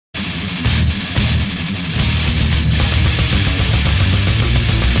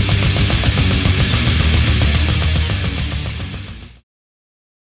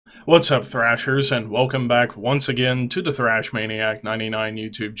What's up, Thrashers, and welcome back once again to the Thrash Maniac 99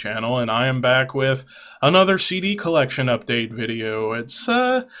 YouTube channel, and I am back with another CD collection update video. It's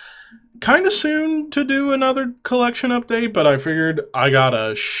kind of soon to do another collection update, but I figured I got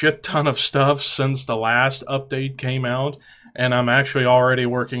a shit ton of stuff since the last update came out, and I'm actually already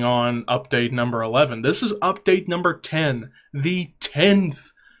working on update number 11. This is update number 10, the 10th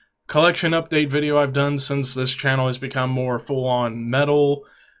collection update video I've done since this channel has become more full-on metal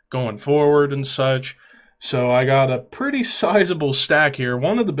going forward and such. So I got a pretty sizable stack here,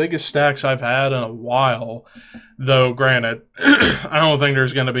 one of the biggest stacks I've had in a while, though granted I don't think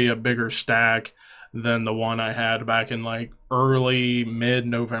there's going to be a bigger stack than the one I had back in like early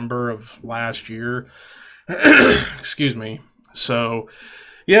mid-November of last year. Excuse me. So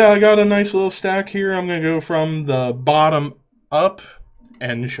yeah, I got a nice little stack here. I'm going to go from the bottom up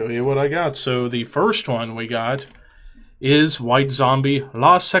and show you what I got. So the first one we got is White Zombie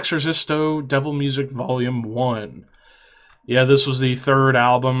La Sexorcisto Devil Music Volume 1. Yeah, this was the third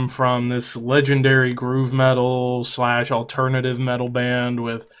album from this legendary groove metal / alternative metal band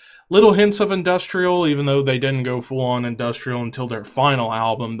with little hints of industrial, even though they didn't go full-on industrial until their final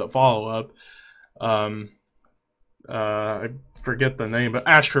album, the follow-up. I forget the name, but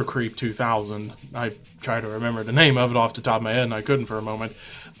Astro Creep 2000. I tried to remember the name of it off the top of my head, and I couldn't for a moment.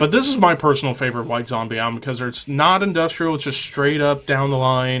 But this is my personal favorite White Zombie album because it's not industrial, it's just straight up down the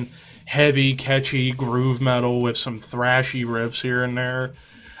line, heavy, catchy groove metal with some thrashy riffs here and there.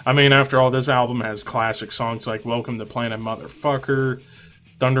 I mean, after all, this album has classic songs like Welcome to Planet Motherfucker,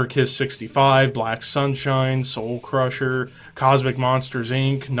 Thunder Kiss 65, Black Sunshine, Soul Crusher, Cosmic Monsters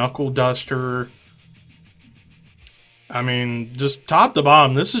Inc., Knuckle Duster. I mean, just top to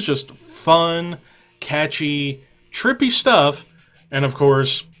bottom, this is just fun, catchy, trippy stuff. And of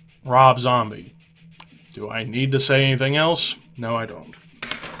course, Rob Zombie. Do I need to say anything else? No, I don't.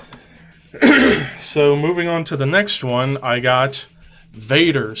 So moving on to the next one, I got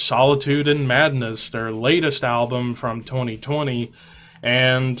Vader, Solitude and Madness, their latest album from 2020.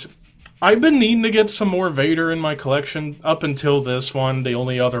 And I've been needing to get some more Vader in my collection. Up until this one, the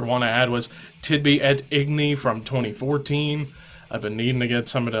only other one I had was Tidby et Igni from 2014. I've been needing to get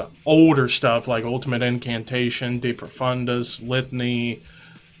some of the older stuff like Ultimate Incantation, De Profundis, Litany,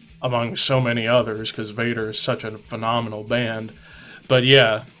 among so many others, because Vader is such a phenomenal band. But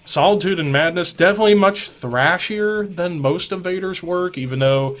yeah, Solitude and Madness, definitely much thrashier than most of Vader's work, even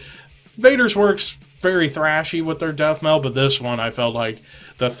though Vader's work's very thrashy with their death metal, but this one I felt like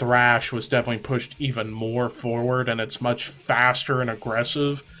the thrash was definitely pushed even more forward, and it's much faster and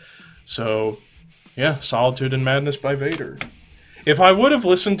aggressive. So yeah, Solitude and Madness by Vader. If I would have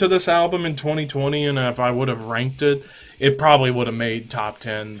listened to this album in 2020 and if I would have ranked it, it probably would have made top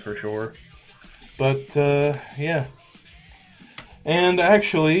 10 for sure. But, yeah. And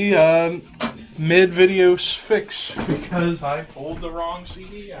actually, mid-video fix, because I pulled the wrong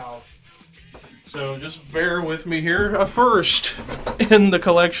CD out. So just bear with me here. A first in the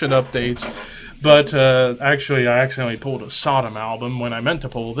collection updates. But, actually, I accidentally pulled a Sodom album when I meant to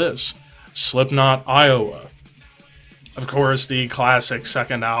pull this. Slipknot, Iowa. Of course, the classic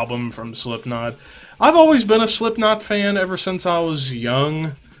second album from Slipknot. I've always been a Slipknot fan ever since I was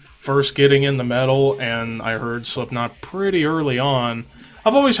young, first getting into metal, and I heard Slipknot pretty early on.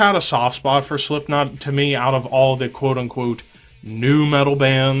 I've always had a soft spot for Slipknot. To me, out of all the quote-unquote new metal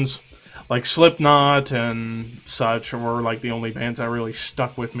bands, like Slipknot and such were like the only bands that really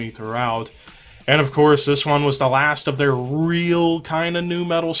stuck with me throughout. And of course, this one was the last of their real kind of new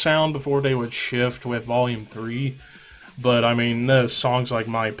metal sound before they would shift with Volume 3. But, I mean, there's songs like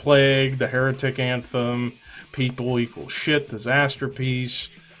My Plague, The Heretic Anthem, People Equal Shit, Disasterpiece,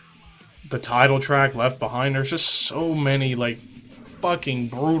 the title track, Left Behind. There's just so many, like, fucking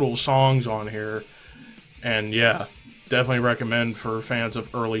brutal songs on here. And, yeah, definitely recommend for fans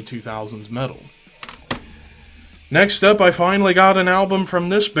of early 2000s metal. Next up, I finally got an album from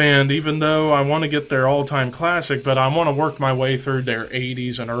this band, even though I want to get their all-time classic, but I want to work my way through their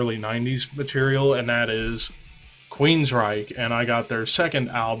 80s and early 90s material, and that is Queensryche, and I got their second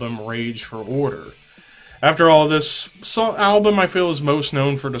album, Rage for Order. After all, this album I feel is most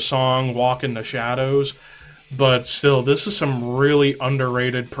known for the song Walk in the Shadows, but still, this is some really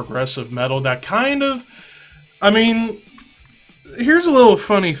underrated progressive metal that kind of, I mean, here's a little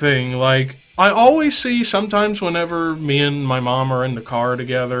funny thing, like, I always see sometimes whenever me and my mom are in the car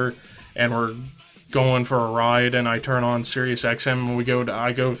together and we're going for a ride and I turn on Sirius XM and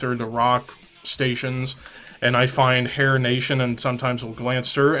I go through the rock stations, and I find Hair Nation, and sometimes we'll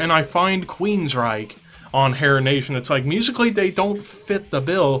glance through, and I find Queensryche on Hair Nation. It's like, musically, they don't fit the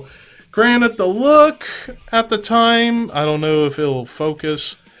bill. Granted, the look at the time, I don't know if it'll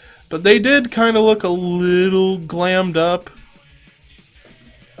focus, But they did kind of look a little glammed up.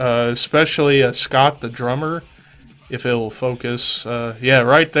 Especially Scott, the drummer. If it'll focus. Yeah,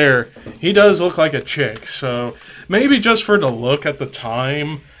 right there. He does look like a chick. So maybe just for the look at the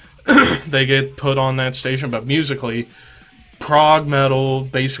time, they get put on that station. But musically, prog metal,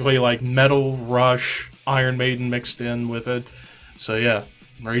 basically like Metal Rush, Iron Maiden mixed in with it. So yeah,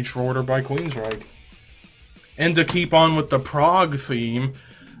 Rage for Order by Queensryche. And to keep on with the prog theme,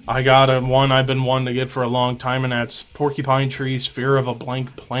 I got one I've been wanting to get for a long time, and that's Porcupine Tree's Fear of a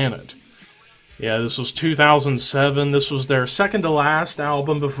Blank Planet. Yeah, this was 2007. This was their second to last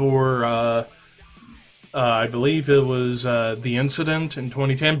album before, I believe it was The Incident in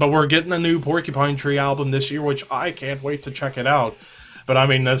 2010. But we're getting a new Porcupine Tree album this year, which I can't wait to check it out. But I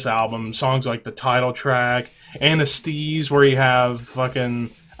mean, this album, songs like the title track, Anesthese, where you have fucking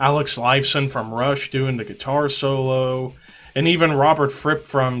Alex Lifeson from Rush doing the guitar solo, and even Robert Fripp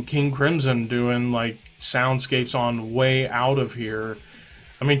from King Crimson doing like soundscapes on Way Out of Here.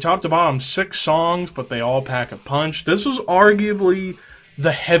 I mean, top to bottom, 6 songs, but they all pack a punch. This was arguably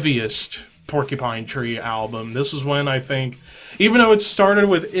the heaviest Porcupine Tree album. This is when I think, even though it started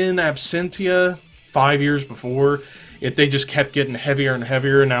with In Absentia 5 years before, they just kept getting heavier and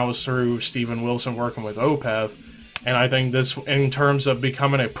heavier, and that was through Steven Wilson working with Opeth. And I think this, in terms of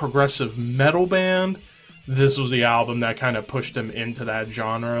becoming a progressive metal band, this was the album that kind of pushed them into that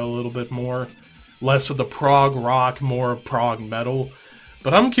genre a little bit more. Less of the prog rock, more prog metal.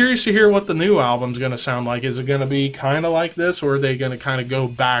 But I'm curious to hear what the new album's going to sound like. Is it going to be kind of like this, or are they going to kind of go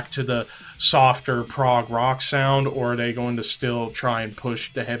back to the softer prog rock sound, or are they going to still try and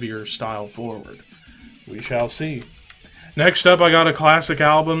push the heavier style forward? We shall see. Next up, I got a classic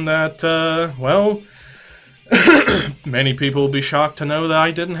album that, well, many people will be shocked to know that I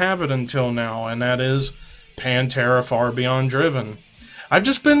didn't have it until now, and that is Pantera Far Beyond Driven.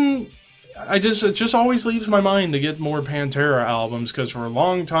 It just always leaves my mind to get more Pantera albums, because for a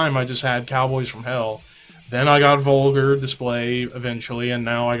long time I just had Cowboys from Hell. Then I got Vulgar Display eventually, and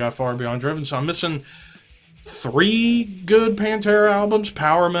now I got Far Beyond Driven. So I'm missing 3 good Pantera albums: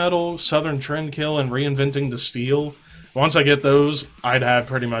 Power Metal, Southern Trendkill, and Reinventing the Steel. Once I get those, I'd have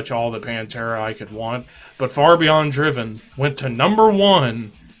pretty much all the Pantera I could want. But Far Beyond Driven went to #1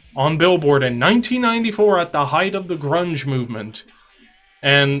 on Billboard in 1994 at the height of the grunge movement.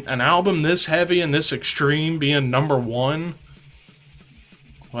 And an album this heavy and this extreme being #1,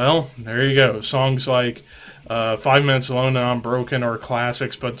 well, there you go. Songs like 5 Minutes Alone and I'm Broken are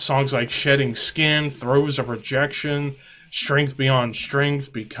classics, but songs like Shedding Skin, Throes of Rejection, Strength Beyond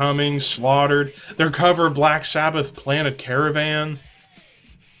Strength, Becoming, Slaughtered, their cover Black Sabbath Planet Caravan,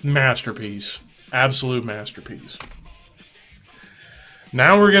 masterpiece. Absolute masterpiece.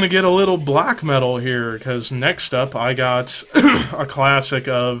 Now we're going to get a little black metal here, because next up I got a classic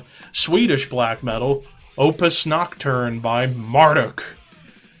of Swedish black metal, Opus Nocturne by Marduk.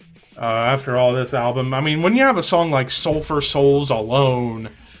 After all this album, I mean, when you have a song like Sulphur Souls alone,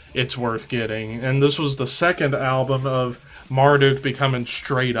 it's worth getting. And this was the second album of Marduk becoming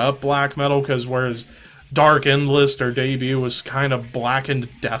straight up black metal, because whereas Dark Endless, their debut, was kind of blackened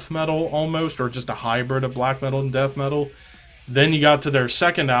death metal almost, or just a hybrid of black metal and death metal. Then you got to their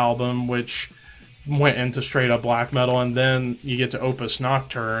second album, which went into straight up black metal, and then you get to Opus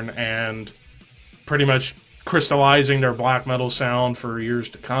Nocturne, and pretty much crystallizing their black metal sound for years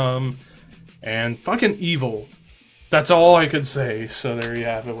to come. And fucking evil. That's all I could say, so there you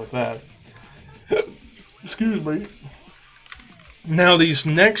have it with that. Excuse me. Now these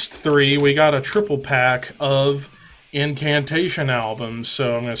next 3, we got a triple pack of Incantation albums.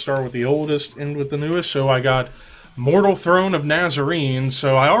 So I'm going to start with the oldest, end with the newest. So I got Mortal Throne of Nazarene.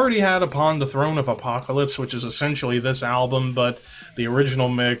 So I already had Upon the Throne of Apocalypse, which is essentially this album, but the original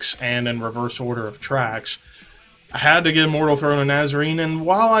mix and in reverse order of tracks. I had to get Mortal Throne of Nazarene, and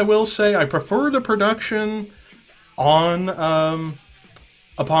while I will say I prefer the production on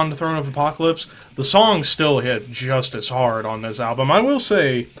Upon the Throne of Apocalypse, the songs still hit just as hard on this album. I will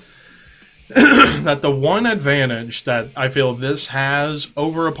say that the one advantage that I feel this has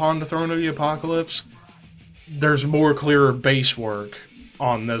over Upon the Throne of the Apocalypse, there's more clearer bass work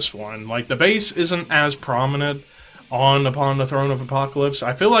on this one. Like, the bass isn't as prominent on Upon the Throne of Apocalypse.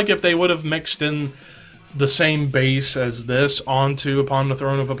 I feel like if they would have mixed in the same bass as this onto Upon the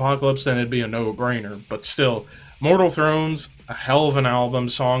Throne of Apocalypse, then it'd be a no-brainer. But still, Mortal Throne's a hell of an album.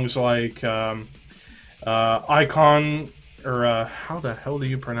 Songs like Icon, or how the hell do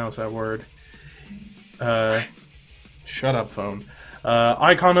you pronounce that word? Shut up, phone.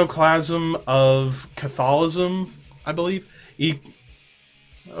 Iconoclasm of Catholicism, I believe.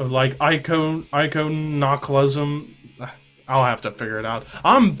 Like Iconoclasm. I'll have to figure it out.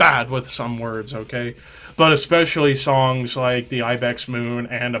 I'm bad with some words, okay? But especially songs like The Ibex Moon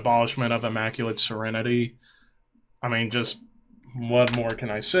and Abolishment of Immaculate Serenity. I mean, just what more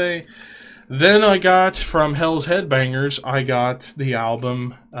can I say? Then I got, from Hell's Headbangers, I got the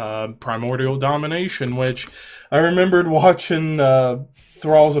album Primordial Domination, which I remembered watching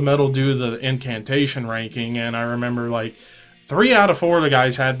Thralls of Metal do the Incantation ranking, and I remember, like, 3 out of 4 of the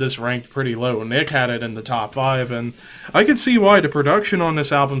guys had this ranked pretty low. Nick had it in the top 5, and I could see why. The production on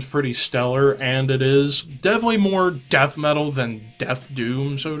this album's pretty stellar, and it is definitely more death metal than death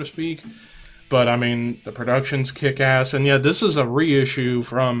doom, so to speak. But, I mean, the production's kick-ass, and yeah, this is a reissue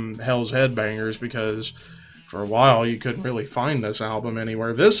from Hell's Headbangers, because for a while you couldn't really find this album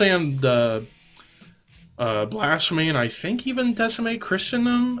anywhere. This and Blasphemy, and I think even Decimate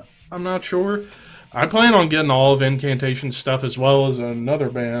Christendom, I'm not sure. I plan on getting all of Incantation's stuff, as well as another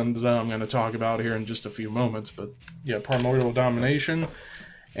band that I'm going to talk about here in just a few moments, but yeah, Primordial Domination.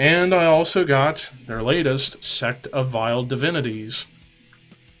 And I also got their latest, Sect of Vile Divinities.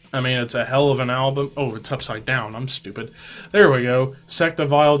 I mean, it's a hell of an album. Oh, it's upside down. I'm stupid. There we go. Sect of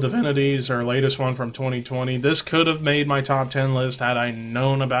Vile Divinities, our latest one from 2020. This could have made my top 10 list had I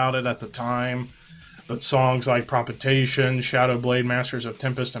known about it at the time. But songs like Propitiation, Shadow Blade, Masters of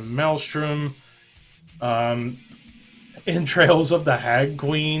Tempest and Maelstrom, Entrails of the Hag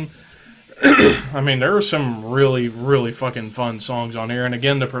Queen. I mean, there are some really, really fucking fun songs on here. And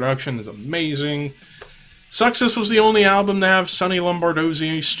again, the production is amazing. Sucks this was the only album to have Sonny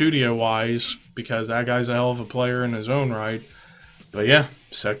Lombardozzi studio-wise, because that guy's a hell of a player in his own right. But yeah,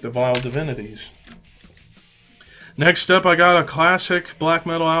 Sect of Vile Divinities. Next up, I got a classic black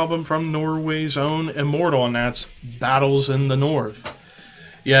metal album from Norway's own Immortal, and that's Battles in the North.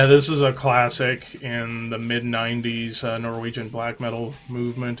 Yeah, this is a classic in the mid-90s Norwegian black metal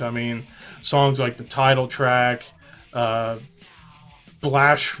movement. I mean, songs like the title track,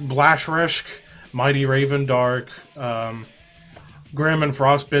 Blashresk, Mighty Raven Dark, Grim and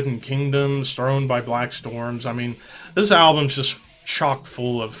Frostbitten Kingdoms, Thrown by Black Storms. I mean, this album's just chock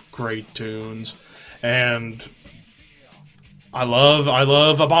full of great tunes. And I love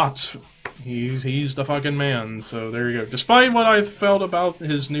ADATA. He's the fucking man, so there you go. Despite what I felt about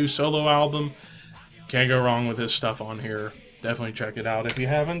his new solo album, can't go wrong with his stuff on here. Definitely check it out if you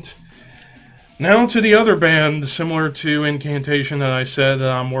haven't. Now to the other band, similar to Incantation, that I said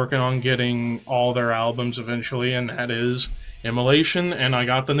that I'm working on getting all their albums eventually, and that is Immolation, and I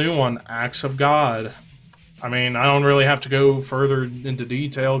got the new one, Acts of God. I mean, I don't really have to go further into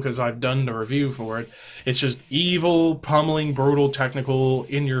detail because I've done the review for it. It's just evil, pummeling, brutal, technical,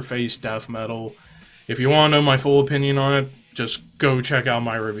 in-your-face death metal. If you want to know my full opinion on it, just go check out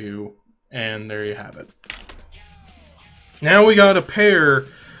my review, and there you have it. Now we got a pair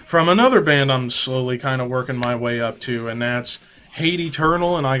from another band I'm slowly kind of working my way up to, and that's Hate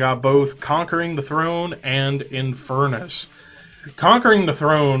Eternal, and I got both Conquering the Throne and Infernus. Conquering the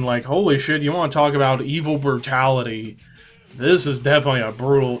Throne, like, holy shit, you want to talk about evil brutality. This is definitely a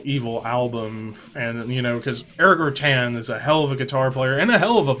brutal, evil album, and, you know, because Eric Rutan is a hell of a guitar player, and a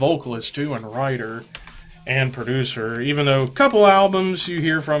hell of a vocalist, too, and writer, and producer. Even though a couple albums you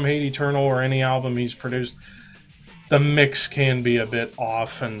hear from Hate Eternal, or any album he's produced, the mix can be a bit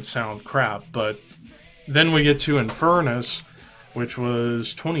off and sound crap, but then we get to Infernus, which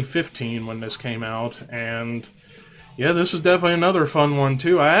was 2015 when this came out, and yeah, this is definitely another fun one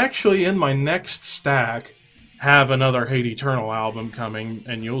too. I actually, in my next stack, have another Hate Eternal album coming,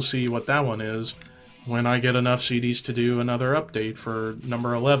 and you'll see what that one is when I get enough CDs to do another update for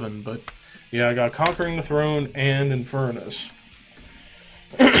number 11, but yeah, I got Conquering the Throne and Infernus.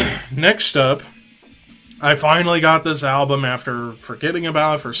 Next up, I finally got this album after forgetting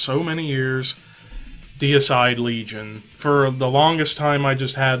about it for so many years, Deicide Legion. For the longest time, I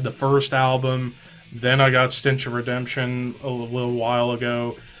just had the first album, then I got Stench of Redemption a little while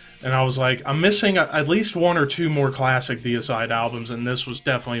ago, and I was like, I'm missing at least one or two more classic Deicide albums, and this was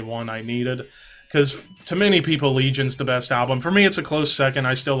definitely one I needed. Because to many people, Legion's the best album. For me, it's a close second.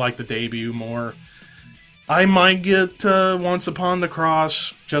 I still like the debut more. I might get Once Upon the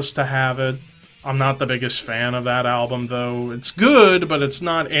Cross just to have it. I'm not the biggest fan of that album, though. It's good, but it's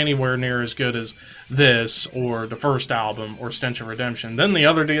not anywhere near as good as this, or the first album, or Stench of Redemption. Then the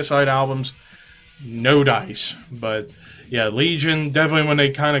other Deicide albums, no dice. But yeah, Legion, definitely when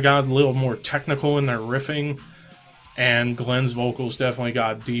they kind of got a little more technical in their riffing, and Glenn's vocals definitely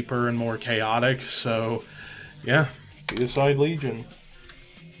got deeper and more chaotic. So yeah, Deicide Legion.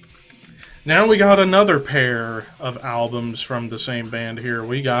 Now we got another pair of albums from the same band here.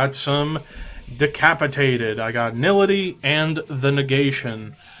 We got some Decapitated. I got Nility and The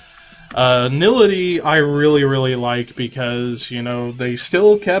Negation. Nility I really like because, you know, they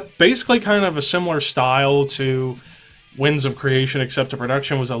still kept basically kind of a similar style to Winds of Creation, except the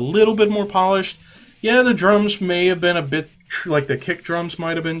production was a little bit more polished. Yeah, the drums may have been a bit, like the kick drums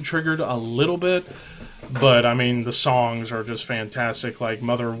might have been triggered a little bit, but I mean, the songs are just fantastic, like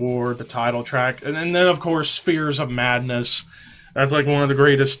Motherboard, the title track, and then of course Spheres of Madness. That's like one of the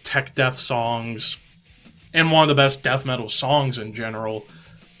greatest tech death songs, and one of the best death metal songs in general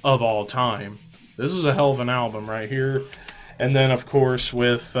of all time. This is a hell of an album right here. And then of course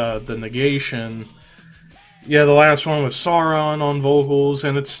with the Negation, yeah, the last one was Sauron on vocals,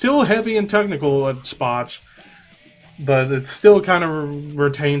 and it's still heavy and technical at spots, but it still kind of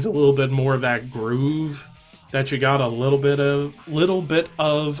retains a little bit more of that groove that you got a little bit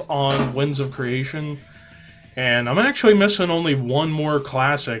of on Winds of Creation. And I'm actually missing only one more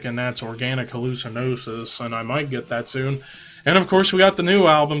classic, and that's Organic Hallucinosis, and I might get that soon. And of course we got the new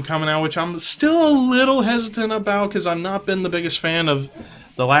album coming out, which I'm still a little hesitant about because I've not been the biggest fan of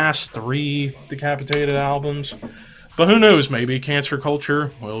the last 3 Decapitated albums. But who knows, maybe Cancer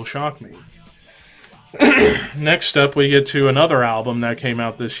Culture will shock me. Next up, we get to another album that came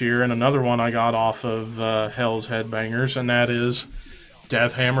out this year, and another one I got off of Hell's Headbangers, and that is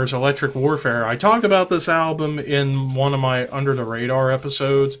Death Hammer's Electric Warfare. I talked about this album in one of my Under the Radar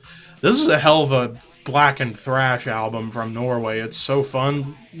episodes. This is a hell of a black and thrash album from Norway. It's so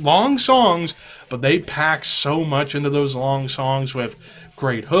fun. Long songs, but they pack so much into those long songs with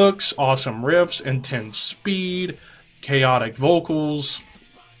great hooks, awesome riffs, intense speed, chaotic vocals.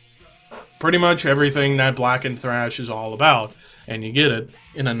 Pretty much everything that black and thrash is all about. And you get it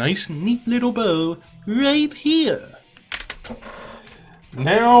in a nice, neat little bow right here.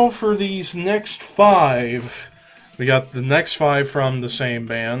 Now for these next 5. We got the next 5 from the same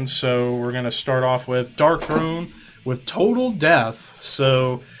band. So we're going to start off with Darkthrone with Total Death.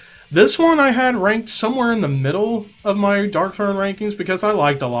 So this one I had ranked somewhere in the middle of my Darkthrone rankings because I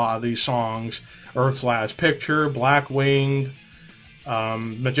liked a lot of these songs. Earth's Last Picture, Black Winged,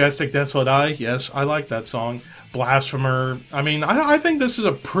 Majestic Desolate Eye. Yes, I like that song. Blasphemer. I mean, I think this is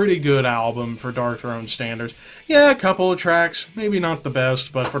a pretty good album for Darkthrone standards. Yeah, a couple of tracks, maybe not the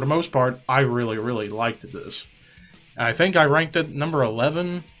best, but for the most part, I really liked this. I think I ranked it number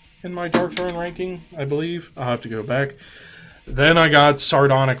 11 in my Darkthrone ranking, I believe. I'll have to go back. Then I got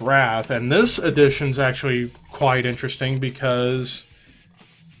Sardonic Wrath, and this edition's actually quite interesting because...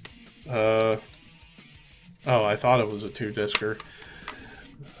 oh, I thought it was a 2-discer.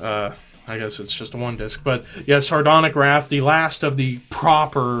 I guess it's just a 1-disc. But yeah, Sardonic Wrath, the last of the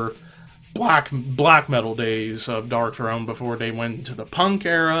proper black metal days of Darkthrone before they went into the punk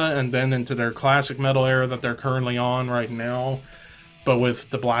era and then into their classic metal era that they're currently on right now. But with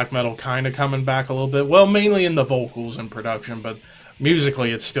the black metal kind of coming back a little bit. Well, mainly in the vocals and production, but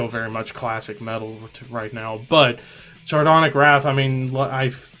musically it's still very much classic metal right now. But Sardonic Wrath, I mean,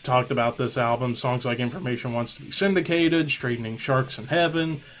 I've talked about this album. Songs like Information Wants to Be Syndicated, Straightening Sharks in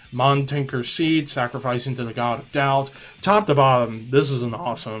Heaven, Mon Tinker's Seed, Sacrificing to the God of Doubt. Top to bottom, this is an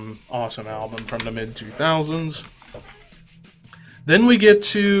awesome album from the mid-2000s. Then we get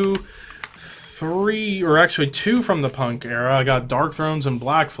to 3, or actually 2 from the punk era. I got Dark Thrones and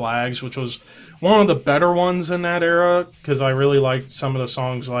Black Flags, which was one of the better ones in that era, because I really liked some of the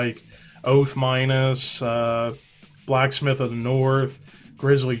songs like Oath Minus, Blacksmith of the North,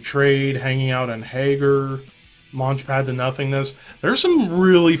 Grisly Trade, Hanging Out in Hager, Launchpad to Nothingness. There's some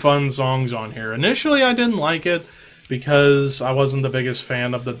really fun songs on here. Initially, I didn't like it because I wasn't the biggest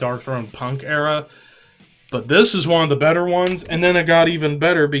fan of the Darkthrone punk era, but this is one of the better ones, and then it got even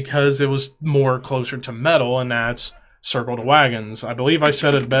better because it was more closer to metal, and that's Circle the Wagons. I believe I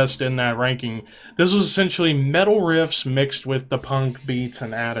said it best in that ranking. This was essentially metal riffs mixed with the punk beats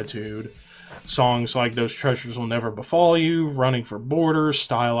and attitude. Songs like Those Treasures Will Never Befall You, Running for Borders,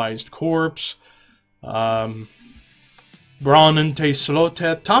 Stylized Corpse, Brannente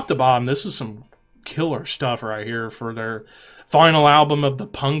Slotet. Top to bottom, this is some killer stuff right here for their final album of the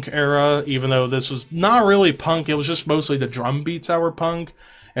punk era, even though this was not really punk. It was just mostly the drum beats that were punk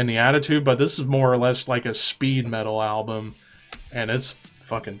and the attitude, but this is more or less like a speed metal album, and it's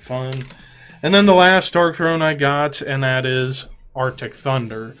fucking fun. And then the last Darkthrone I got, and that is Arctic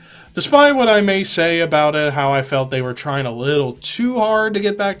Thunder. Despite what I may say about it, how I felt they were trying a little too hard to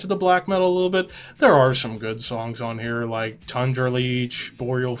get back to the black metal a little bit, there are some good songs on here, like Tundra Leech,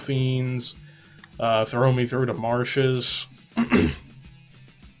 Boreal Fiends, Throw Me Through the Marshes.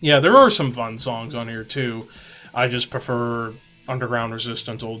 Yeah, there are some fun songs on here too. I just prefer Underground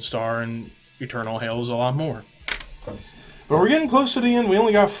Resistance, Old Star, and Eternal Hails a lot more. But we're getting close to the end. We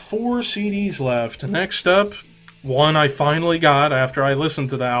only got 4 CDs left. Next up, one I finally got after I listened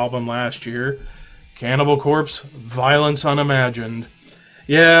to the album last year. Cannibal Corpse, Violence Unimagined.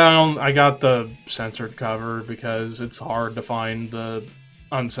 Yeah, I got the censored cover because it's hard to find the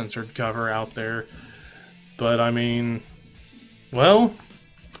uncensored cover out there. But, I mean, well,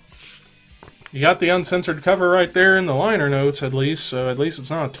 you got the uncensored cover right there in the liner notes, at least, so at least it's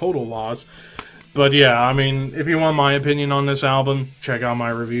not a total loss. But yeah, I mean, if you want my opinion on this album, check out my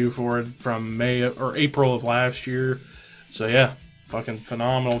review for it from May or April of last year. So yeah, fucking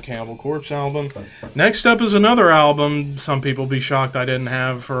phenomenal Cannibal Corpse album. Next up is another album some people be shocked I didn't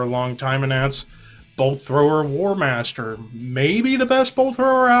have for a long time, and that's Bolt Thrower War Master. Maybe the best Bolt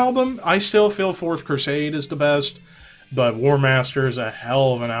Thrower album. I still feel Fourth Crusade is the best, but War Master is a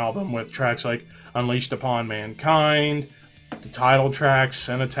hell of an album with tracks like Unleashed Upon Mankind, the title tracks,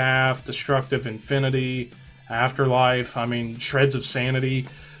 Cenotaph, Destructive Infinity, Afterlife, I mean, Shreds of Sanity,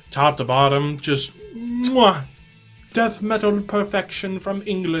 top to bottom, just mwah, death metal perfection from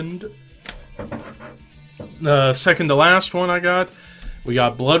England. The second to last one we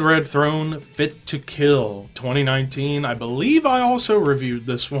got Blood Red Throne, Fit to Kill, 2019. I believe I also reviewed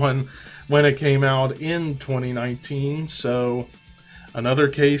this one when it came out in 2019, so another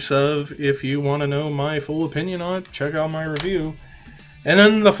case of, if you want to know my full opinion on it, check out my review. And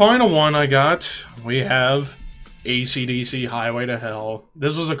then the final one we have AC/DC Highway to Hell.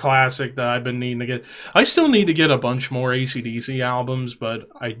 This was a classic that I've been needing to get. I still need to get a bunch more AC/DC albums, but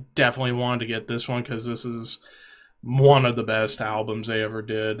I definitely wanted to get this one because this is one of the best albums they ever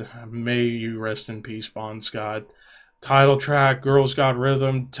did. May you rest in peace, Bon Scott. Title track, Girls Got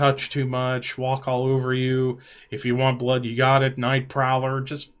Rhythm, Touch Too Much, Walk All Over You, If You Want Blood, You Got It, Night Prowler,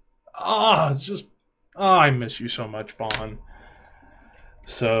 I miss you so much, Bon.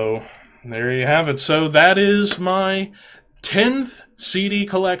 So, there you have it. So, that is my 10th CD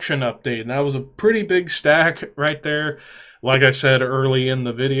collection update. And that was a pretty big stack right there. Like I said early in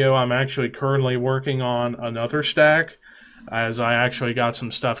the video, I'm actually currently working on another stack, as I actually got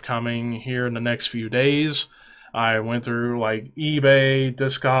some stuff coming here in the next few days. I went through like eBay,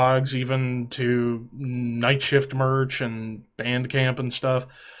 Discogs, even to Night Shift merch and Bandcamp and stuff.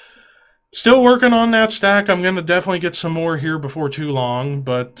 Still working on that stack. I'm going to definitely get some more here before too long.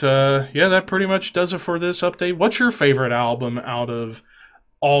 But yeah, that pretty much does it for this update. What's your favorite album out of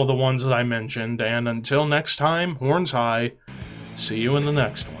all the ones that I mentioned? And until next time, horns high. See you in the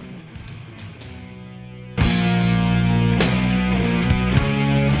next one.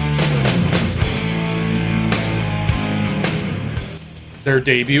 Their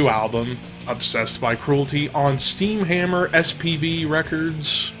debut album, Obsessed by Cruelty, on Steamhammer SPV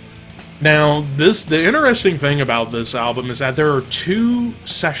Records. Now, the interesting thing about this album is that there are 2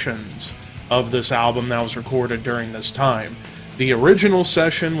 sessions of this album that was recorded during this time. The original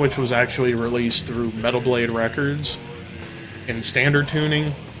session, which was actually released through Metal Blade Records in standard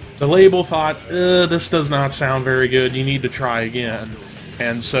tuning, the label thought, this does not sound very good, you need to try again.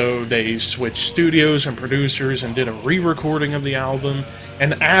 And so they switched studios and producers and did a re-recording of the album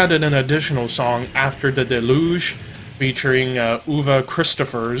and added an additional song, After the Deluge, featuring Uwe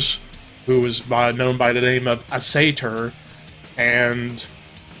Christophers, who was known by the name of a.k.a. And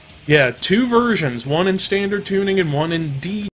yeah, 2 versions, one in standard tuning and one in D